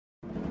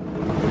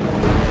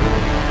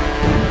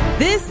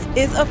This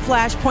is a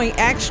Flashpoint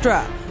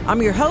Extra.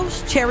 I'm your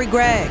host, Cherry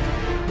Gregg.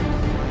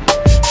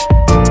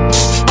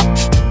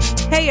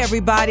 Hey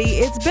everybody,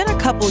 it's been a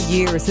couple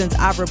years since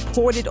I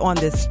reported on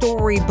this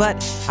story, but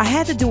I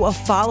had to do a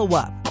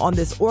follow-up on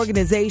this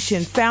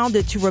organization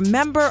founded to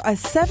remember a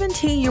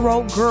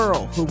 17-year-old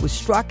girl who was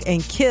struck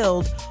and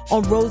killed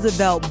on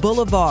Roosevelt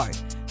Boulevard.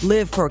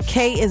 Live for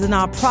K is a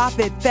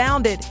nonprofit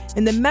founded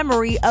in the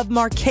memory of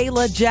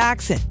Markayla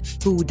Jackson,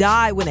 who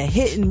died when a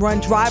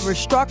hit-and-run driver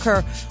struck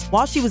her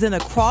while she was in a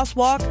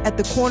crosswalk at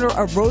the corner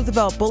of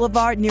Roosevelt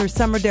Boulevard near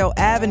Somerdale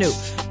Avenue.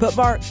 But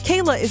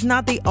Markayla is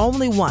not the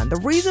only one. The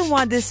reason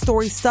why this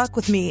story stuck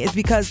with me is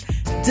because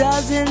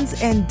dozens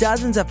and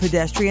dozens of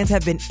pedestrians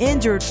have been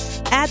injured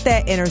at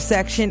that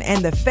intersection,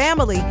 and the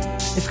family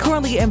is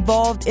currently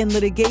involved in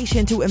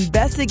litigation to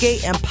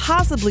investigate and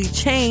possibly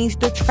change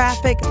the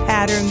traffic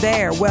pattern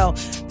there. Well,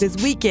 this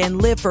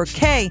weekend, Live for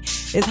K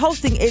is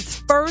hosting its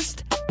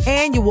first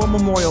annual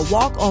memorial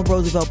walk on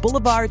Roosevelt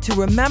Boulevard to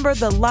remember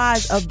the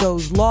lives of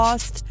those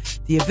lost.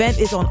 The event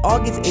is on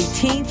August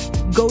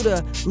 18th. Go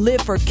to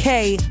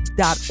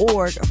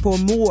livefork.org for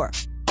more.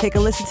 Take a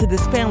listen to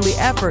this family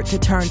effort to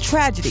turn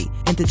tragedy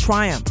into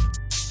triumph.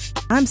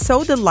 I'm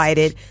so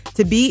delighted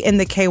to be in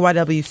the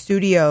KYW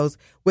studios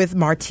with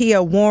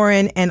Martia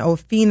Warren and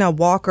Ophina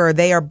Walker.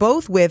 They are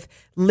both with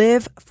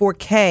Live for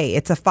K.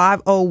 It's a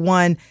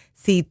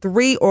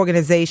 501c3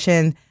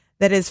 organization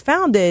that is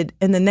founded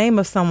in the name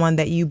of someone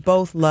that you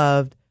both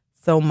loved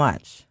so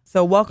much.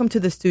 So welcome to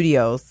the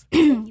studios.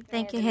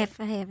 Thank you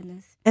for having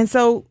us. And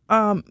so,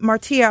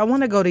 Martia, I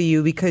want to go to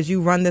you because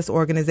you run this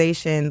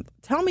organization.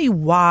 Tell me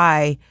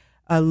why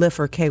Live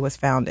for K was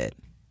founded.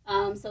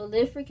 So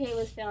Live for K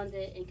was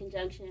founded in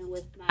conjunction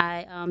with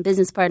my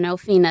business partner,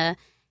 Ophina,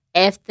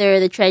 after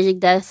the tragic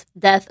death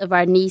of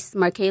our niece,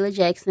 Markayla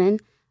Jackson.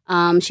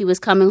 She was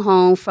coming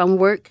home from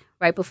work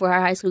right before her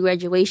high school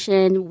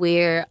graduation,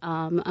 where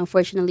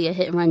unfortunately a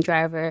hit-and-run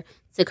driver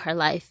took her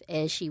life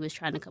as she was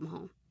trying to come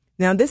home.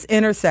 Now, this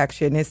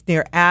intersection is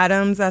near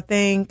Adams, I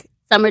think.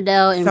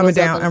 Somerdale and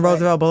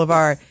Roosevelt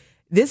Boulevard. Yes.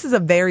 This is a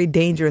very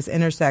dangerous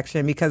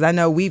intersection because I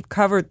know we've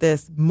covered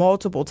this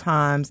multiple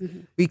times.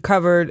 Mm-hmm. We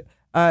covered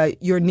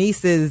your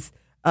niece's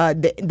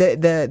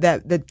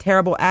the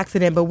terrible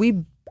accident, but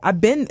I've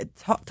been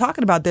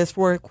talking about this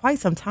for quite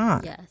some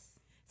time. Yes.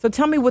 So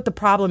tell me what the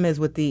problem is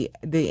with the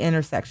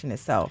intersection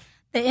itself.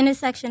 The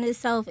intersection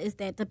itself is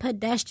that the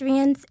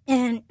pedestrians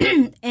and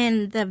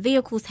and the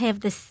vehicles have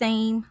the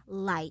same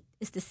light.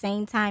 It's the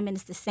same time and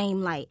it's the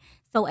same light.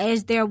 So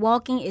as they're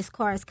walking, it's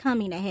cars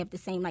coming that have the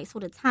same light. So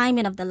the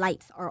timing of the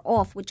lights are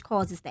off, which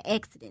causes the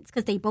accidents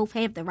because they both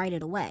have the right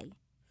of the way.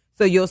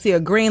 So you'll see a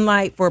green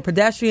light for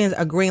pedestrians,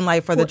 a green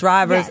light for the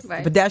drivers. Yes.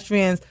 Right.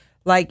 Pedestrians,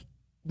 like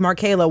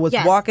Markayla was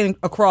walking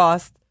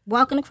across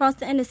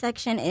the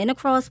intersection in a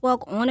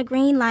crosswalk on a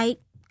green light,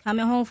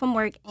 coming home from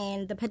work,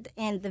 and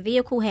the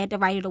vehicle had the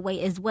right of the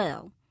way as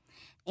well,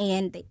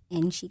 and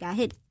she got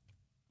hit,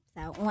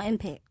 so on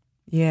impact.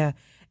 Yeah,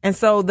 and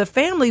so the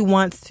family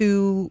wants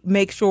to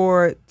make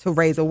sure to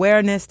raise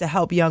awareness to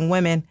help young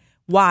women.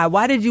 Why?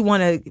 Why did you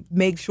want to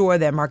make sure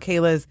that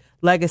Markayla's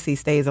legacy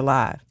stays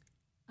alive?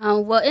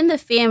 Well, in the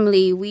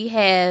family, we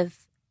have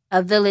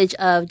a village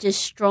of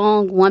just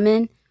strong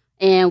women.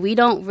 And we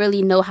don't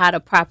really know how to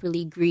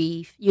properly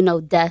grieve,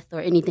 death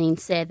or anything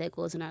sad that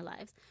goes in our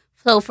lives.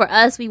 So for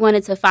us, we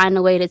wanted to find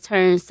a way to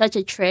turn such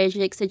a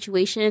tragic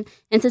situation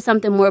into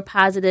something more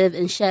positive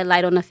and shed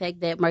light on the fact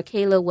that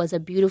Markayla was a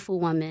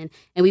beautiful woman.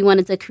 And we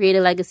wanted to create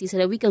a legacy so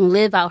that we can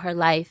live out her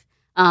life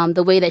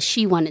the way that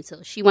she wanted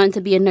to. She wanted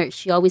to be a nurse.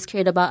 She always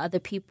cared about other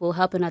people,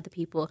 helping other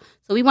people.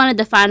 So we wanted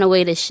to find a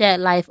way to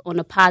shed life on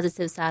the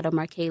positive side of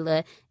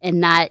Markayla and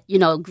not,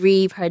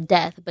 grieve her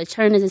death, but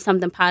turn it into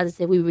something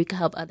positive where we could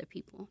help other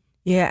people.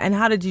 Yeah, and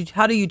how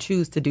do you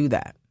choose to do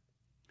that?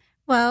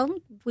 Well,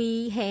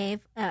 we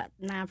have a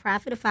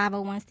nonprofit, a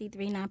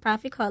 501c3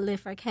 nonprofit called Live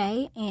for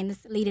K, and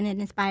it's leading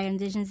and inspiring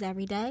visions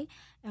every day.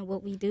 And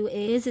what we do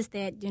is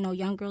that,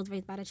 young girls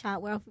raised by the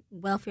child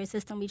welfare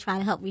system, we try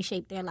to help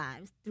reshape their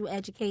lives through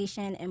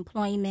education,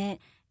 employment,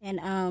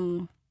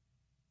 and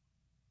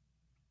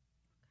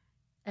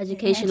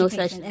educational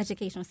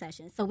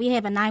sessions. So we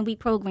have a 9-week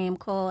program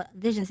called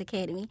Visions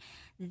Academy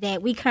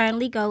that we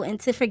currently go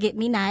into Forget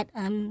Me Not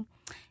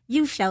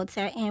youth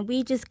shelter, and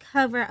we just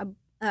cover a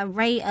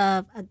array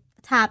of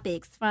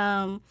topics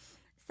from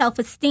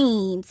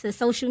self-esteem to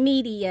social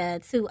media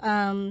to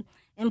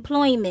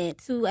employment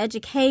to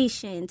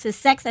education to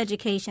sex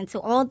education to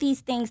all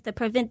these things to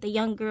prevent the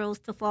young girls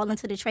to fall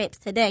into the traps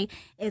today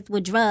is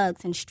with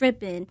drugs and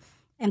stripping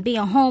and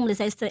being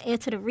homeless as to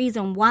the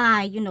reason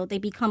why they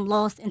become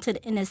lost in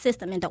the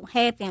system and don't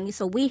have families.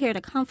 So we're here to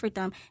comfort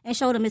them and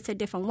show them it's a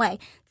different way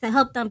to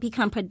help them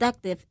become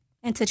productive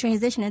and to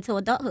transition into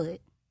adulthood.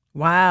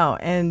 Wow.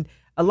 And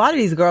a lot of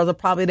these girls are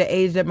probably the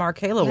age that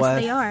Markayla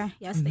was.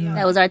 Yes, they are.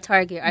 That was our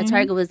target. Our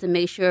target was to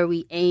make sure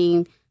we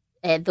aimed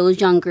at those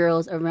young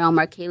girls around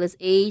Markayla's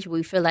age.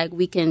 We feel like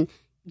we can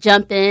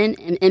jump in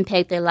and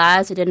impact their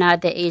lives so they're not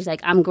at that age like,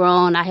 I'm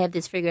grown, I have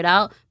this figured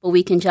out, but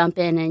we can jump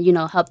in and,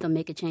 help them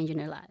make a change in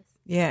their lives.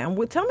 Yeah,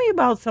 and tell me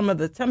about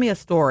tell me a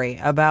story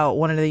about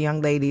one of the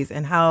young ladies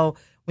and how,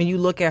 when you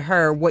look at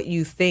her, what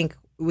you think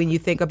when you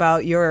think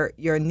about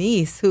your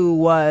niece who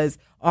was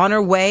on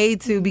her way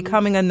to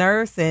becoming a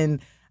nurse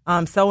and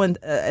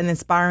an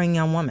inspiring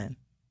young woman.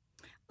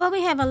 Well,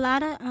 we have a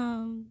lot of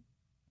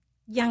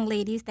young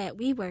ladies that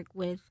we work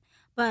with,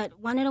 but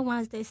one of the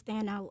ones that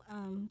stand out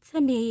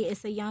to me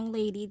is a young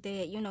lady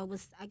that,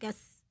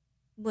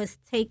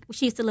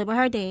 she used to live with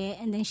her dad,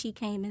 and then she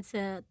came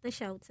into the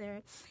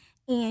shelter.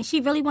 And she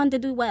really wanted to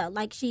do well.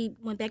 Like, she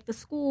went back to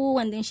school,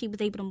 and then she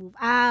was able to move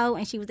out,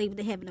 and she was able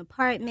to have an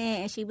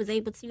apartment, and she was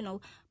able to,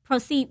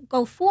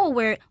 go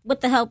forward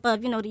with the help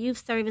of, the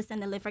youth service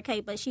and the Live for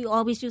K. But she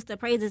always used to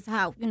praise us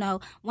how,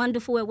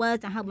 wonderful it was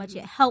and how much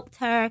it helped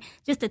her.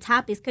 Just the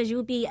topics, because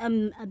you'll be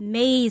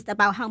amazed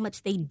about how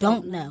much they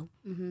don't know.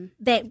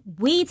 That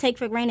we take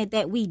for granted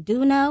that we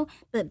do know,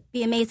 but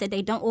be amazed that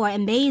they don't, or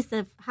amazed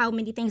of how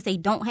many things they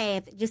don't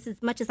have, just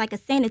as much as like a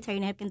sanitary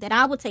napkin that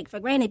I would take for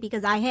granted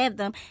because I have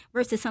them,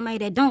 versus somebody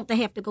that don't, they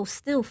have to go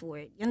steal for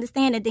it. You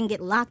understand? And then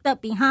get locked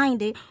up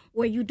behind it,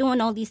 or you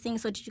doing all these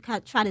things so that you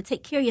can try to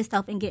take care of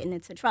yourself and getting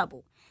into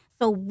trouble.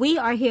 So we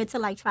are here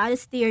to try to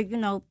steer,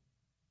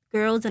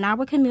 girls in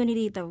our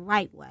community the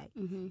right way,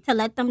 to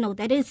let them know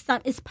that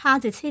it's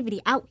positivity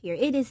out here.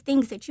 It is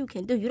things that you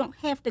can do. You don't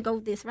have to go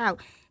this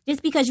route.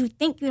 Just because you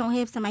think you don't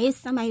have somebody, it's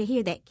somebody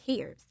here that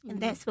cares.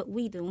 And that's what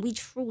we do. And we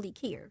truly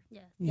care.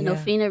 Yeah.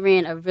 Fina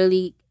ran a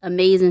really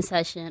amazing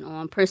session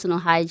on personal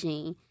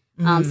hygiene.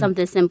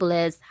 Something simple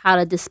as how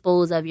to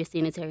dispose of your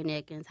sanitary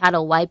napkins, how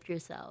to wipe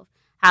yourself,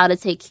 how to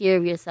take care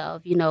of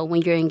yourself,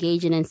 when you're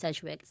engaging in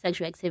sexual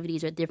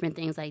activities or different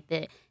things like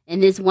that.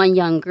 And this one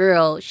young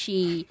girl,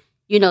 she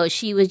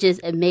was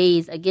just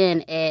amazed,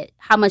 again, at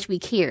how much we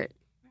cared.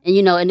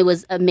 And, and it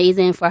was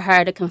amazing for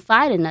her to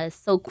confide in us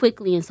so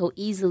quickly and so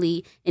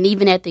easily. And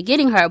even after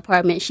getting her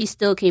apartment, she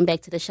still came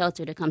back to the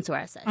shelter to come to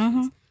our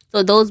sessions.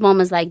 So those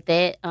moments like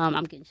that,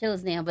 I'm getting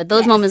chills now, but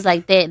those moments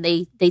like that,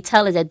 they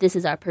tell us that this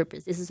is our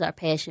purpose. This is our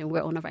passion.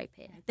 We're on the right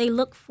path. They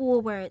look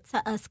forward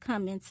to us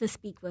coming to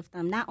speak with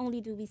them. Not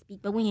only do we speak,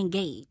 but we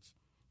engage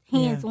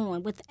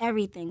hands-on with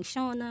everything,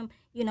 showing them,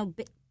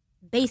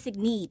 basic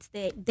needs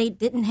that they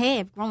didn't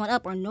have growing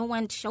up or no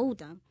one showed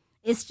them.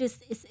 It's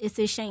just, it's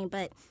a shame.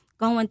 But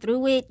going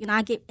through it,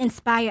 I get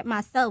inspired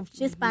myself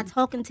just by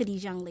talking to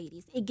these young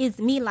ladies. It gives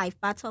me life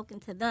by talking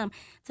to them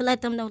to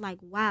let them know,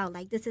 wow,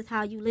 this is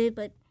how you live.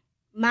 But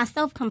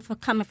myself,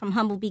 coming from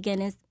humble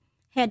beginnings,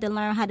 had to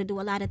learn how to do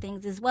a lot of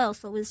things as well.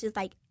 So it's just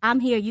I'm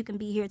here, you can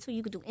be here too.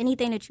 You can do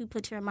anything that you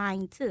put your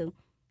mind to.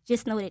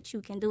 Just know that you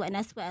can do it. And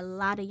that's what a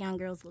lot of young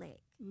girls lack.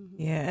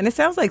 Yeah, and it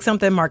sounds like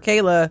something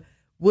Markayla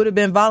would have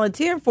been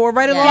volunteering for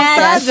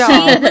alongside y'all.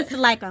 She was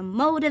like a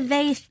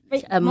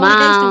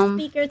motivational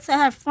speaker to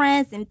her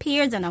friends and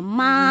peers, and a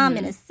mom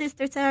and a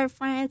sister to her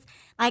friends.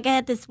 I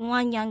had this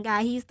one young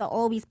guy, he used to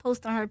always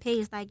post on her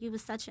page, you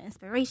was such an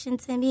inspiration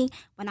to me.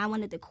 When I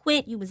wanted to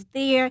quit, you was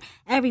there.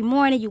 Every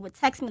morning you would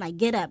text me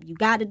get up, you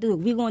got to do it.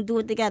 We're going to do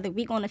it together.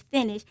 We're going to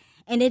finish.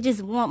 And it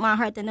just warmed my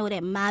heart to know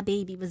that my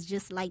baby was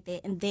just like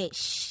that, and that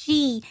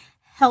she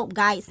helped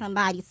guide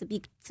somebody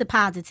to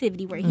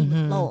positivity where he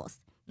was lost.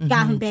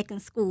 Got him back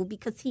in school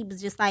because he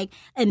was just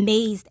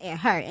amazed at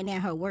her and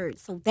at her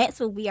words. So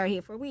that's what we are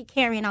here for. We're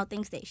carrying out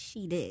things that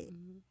she did.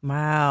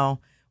 Wow.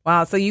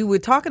 So you were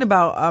talking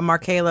about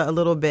Markayla a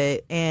little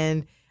bit.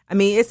 And I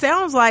mean, it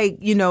sounds like,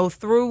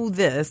 through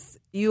this,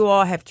 you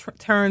all have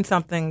turned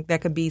something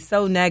that could be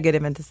so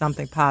negative into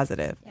something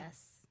positive.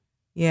 Yes.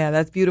 Yeah,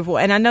 that's beautiful.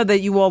 And I know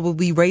that you all will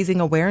be raising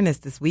awareness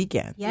this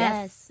weekend.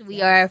 Yes.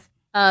 We are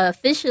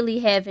officially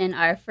having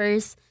our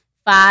first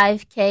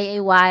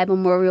 5KAY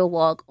Memorial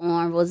Walk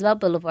on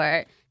Roosevelt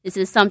Blvd. This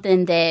is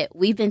something that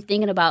we've been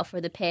thinking about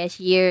for the past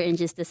year and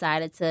just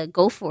decided to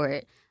go for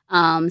it.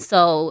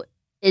 So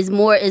it's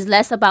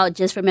less about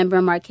just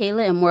remembering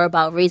Markayla and more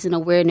about raising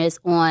awareness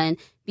on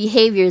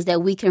behaviors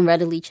that we can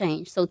readily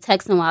change. So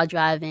texting while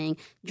driving,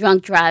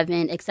 drunk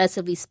driving,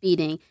 excessively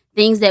speeding,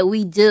 things that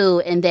we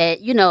do and that,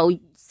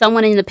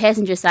 someone in the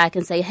passenger side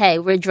can say, hey,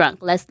 we're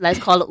drunk. Let's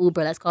call an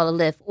Uber. Let's call a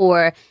Lyft.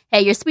 Or,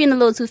 hey, you're speeding a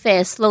little too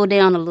fast. Slow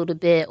down a little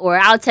bit. Or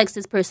I'll text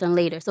this person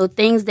later. So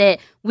things that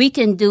we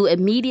can do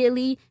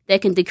immediately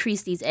that can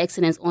decrease these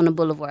accidents on the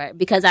boulevard.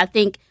 Because I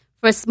think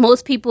for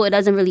most people, it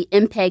doesn't really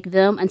impact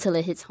them until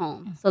it hits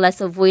home. So let's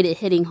avoid it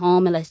hitting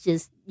home and let's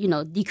just,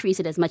 decrease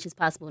it as much as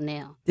possible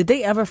now. Did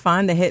they ever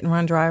find the hit and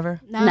run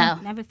driver? No.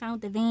 Never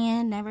found the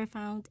van. Never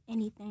found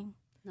anything.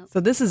 Nope.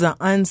 So this is an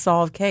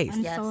unsolved case.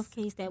 Unsolved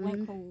case that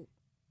went cold.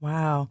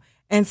 Wow.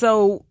 And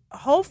so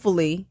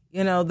hopefully,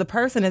 the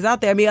person is out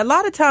there. I mean, a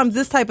lot of times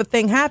this type of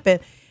thing happen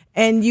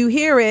and you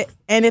hear it.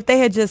 And if they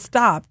had just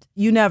stopped,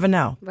 you never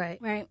know. Right.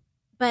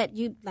 But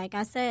you, like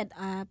I said,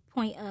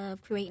 point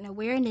of creating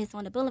awareness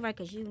on the boulevard,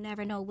 because you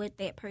never know what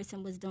that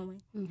person was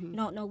doing. You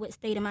don't know what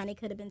state of mind. They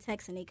could have been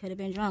texting, they could have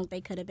been drunk,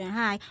 they could have been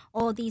high.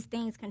 All these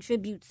things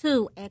contribute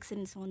to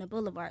accidents on the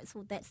boulevard.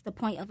 So that's the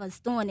point of us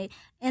doing it.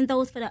 And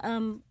those for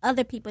the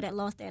other people that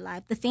lost their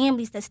life, the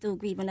families that still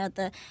grieving, of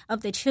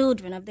the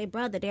children, of their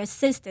brother, their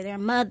sister, their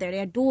mother,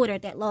 their daughter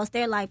that lost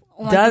their life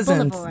on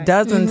the boulevard.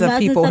 Dozens of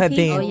people have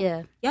been. Oh,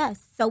 yeah. Yes.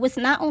 So it's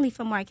not only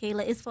for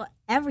Markayla, it's for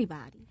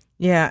everybody.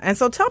 Yeah, and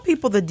so tell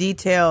people the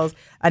details.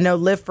 I know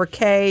Live for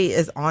K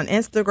is on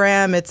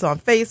Instagram, it's on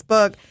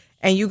Facebook,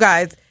 and you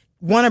guys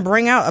want to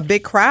bring out a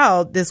big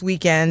crowd this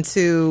weekend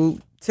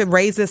to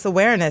raise this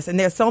awareness. And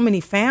there's so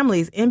many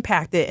families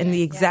impacted in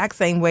the exact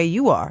same way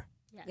you are.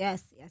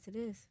 Yes, it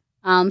is.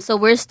 So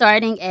we're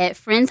starting at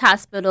Friends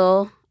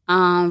Hospital,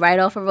 right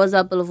off of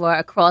Roosevelt Blvd,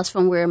 across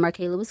from where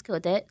Markayla was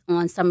killed at,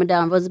 on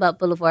Summerdale and Roosevelt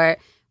Blvd.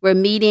 We're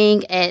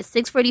meeting at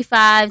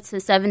 6:45 to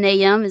 7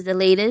 a.m. is the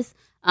latest.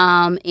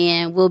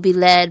 And we'll be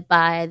led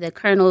by the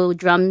Colonel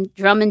drum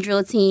and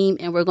drill team,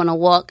 and we're going to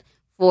walk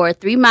for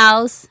 3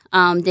 miles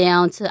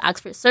down to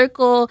Oxford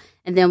Circle,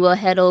 and then we'll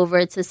head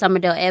over to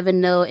Summerdale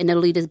Avenue, and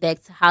it'll lead us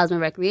back to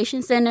Hausman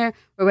Recreation Center,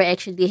 where we're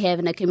actually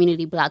having a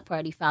community block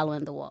party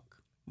following the walk.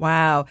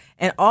 Wow.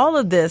 And all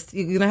of this,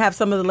 you're going to have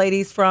some of the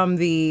ladies from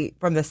the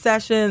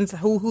sessions.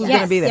 Who's going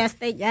to be there?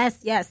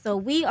 Yes. So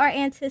we are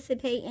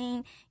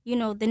anticipating,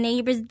 the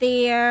neighbors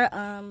there,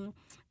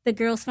 the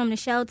girls from the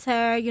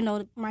shelter,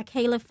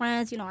 Markayla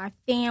friends, our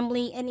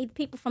family, and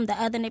people from the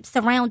other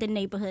surrounding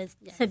neighborhoods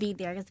to be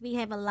there, because we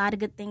have a lot of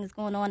good things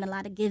going on, a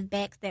lot of give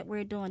backs that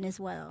we're doing as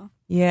well.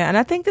 Yeah, and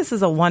I think this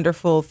is a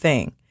wonderful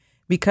thing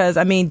because,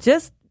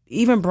 just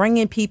even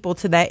bringing people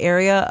to that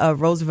area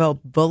of Roosevelt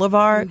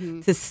Boulevard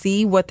to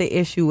see what the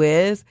issue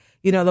is,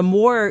 the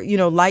more,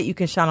 light you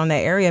can shine on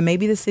that area,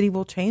 maybe the city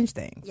will change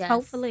things. Yes.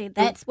 Hopefully.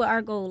 That's what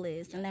our goal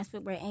is, and that's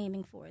what we're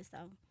aiming for.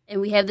 So. And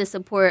we have the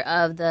support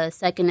of the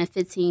 2nd and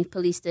 15th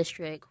Police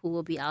District, who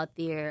will be out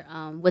there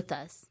with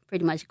us,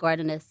 pretty much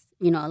guarding us,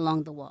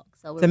 along the walk.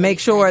 So to make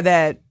sure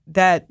that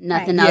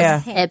nothing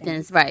else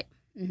happens. Right.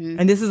 Mm-hmm.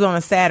 And this is on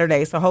a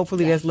Saturday, so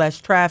hopefully there's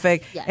less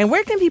traffic. Yes. And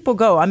where can people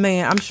go?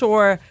 I'm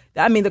sure,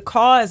 the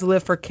cause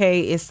Live for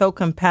K is so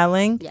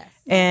compelling. Yes.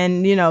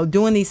 And,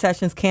 doing these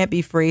sessions can't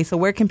be free. So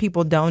where can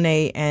people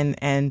donate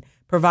and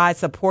provide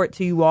support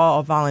to you all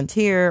or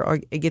volunteer or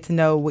get to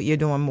know what you're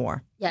doing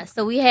more? Yes.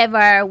 So we have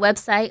our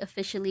website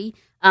officially.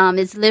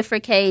 It's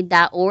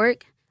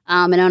livefork.org.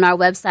 And on our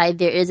website,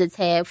 there is a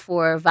tab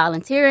for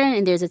volunteering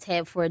and there's a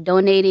tab for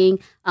donating.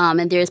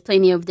 And there's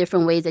plenty of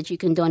different ways that you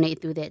can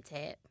donate through that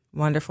tab.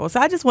 Wonderful. So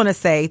I just want to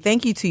say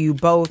thank you to you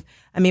both.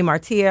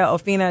 Martia,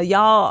 Ofina,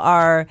 y'all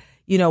are,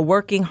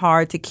 working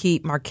hard to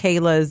keep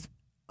Markayla's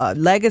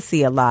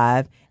legacy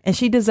alive, and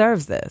she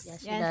deserves this.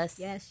 Yes, she does.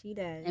 Yes, she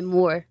does. And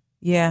more.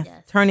 Yeah.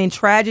 Yes. Turning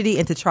tragedy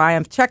into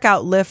triumph. Check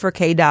out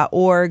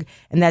livefork.org,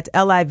 and that's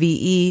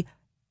liveforky.org.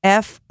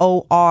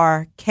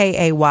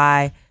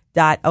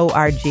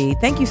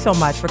 Thank you so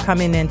much for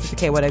coming into the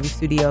KYW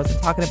studios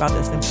and talking about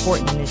this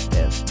important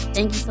initiative.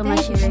 Thank you so much,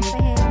 Thanks for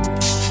having me.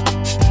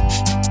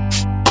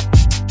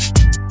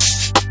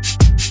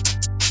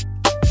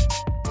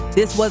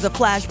 This was a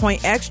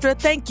Flashpoint Extra.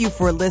 Thank you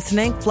for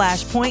listening.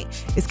 Flashpoint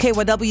is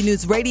KYW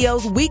News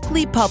Radio's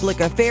weekly public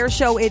affairs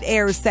show. It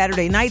airs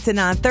Saturday nights at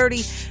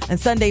 9:30 and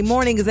Sunday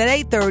mornings at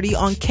 8:30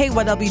 on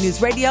KYW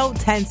News Radio,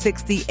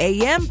 1060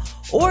 AM,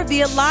 or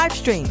via live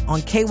stream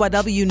on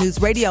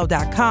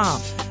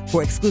KYWNewsRadio.com.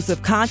 For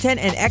exclusive content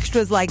and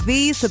extras like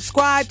these,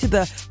 subscribe to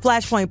the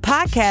Flashpoint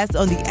Podcast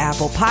on the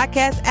Apple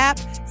Podcast app,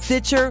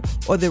 Stitcher,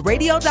 or the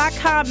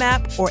Radio.com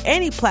app, or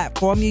any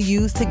platform you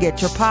use to get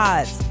your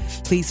pods.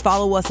 Please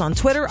follow us on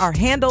Twitter. Our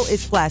handle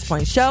is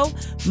Flashpoint Show.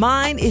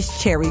 Mine is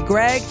Cherry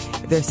Gregg.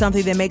 If there's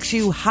something that makes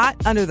you hot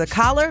under the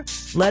collar,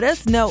 let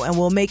us know and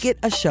we'll make it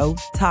a show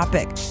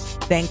topic.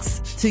 Thanks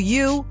to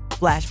you,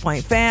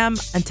 Flashpoint fam.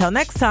 Until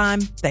next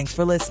time, thanks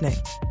for listening.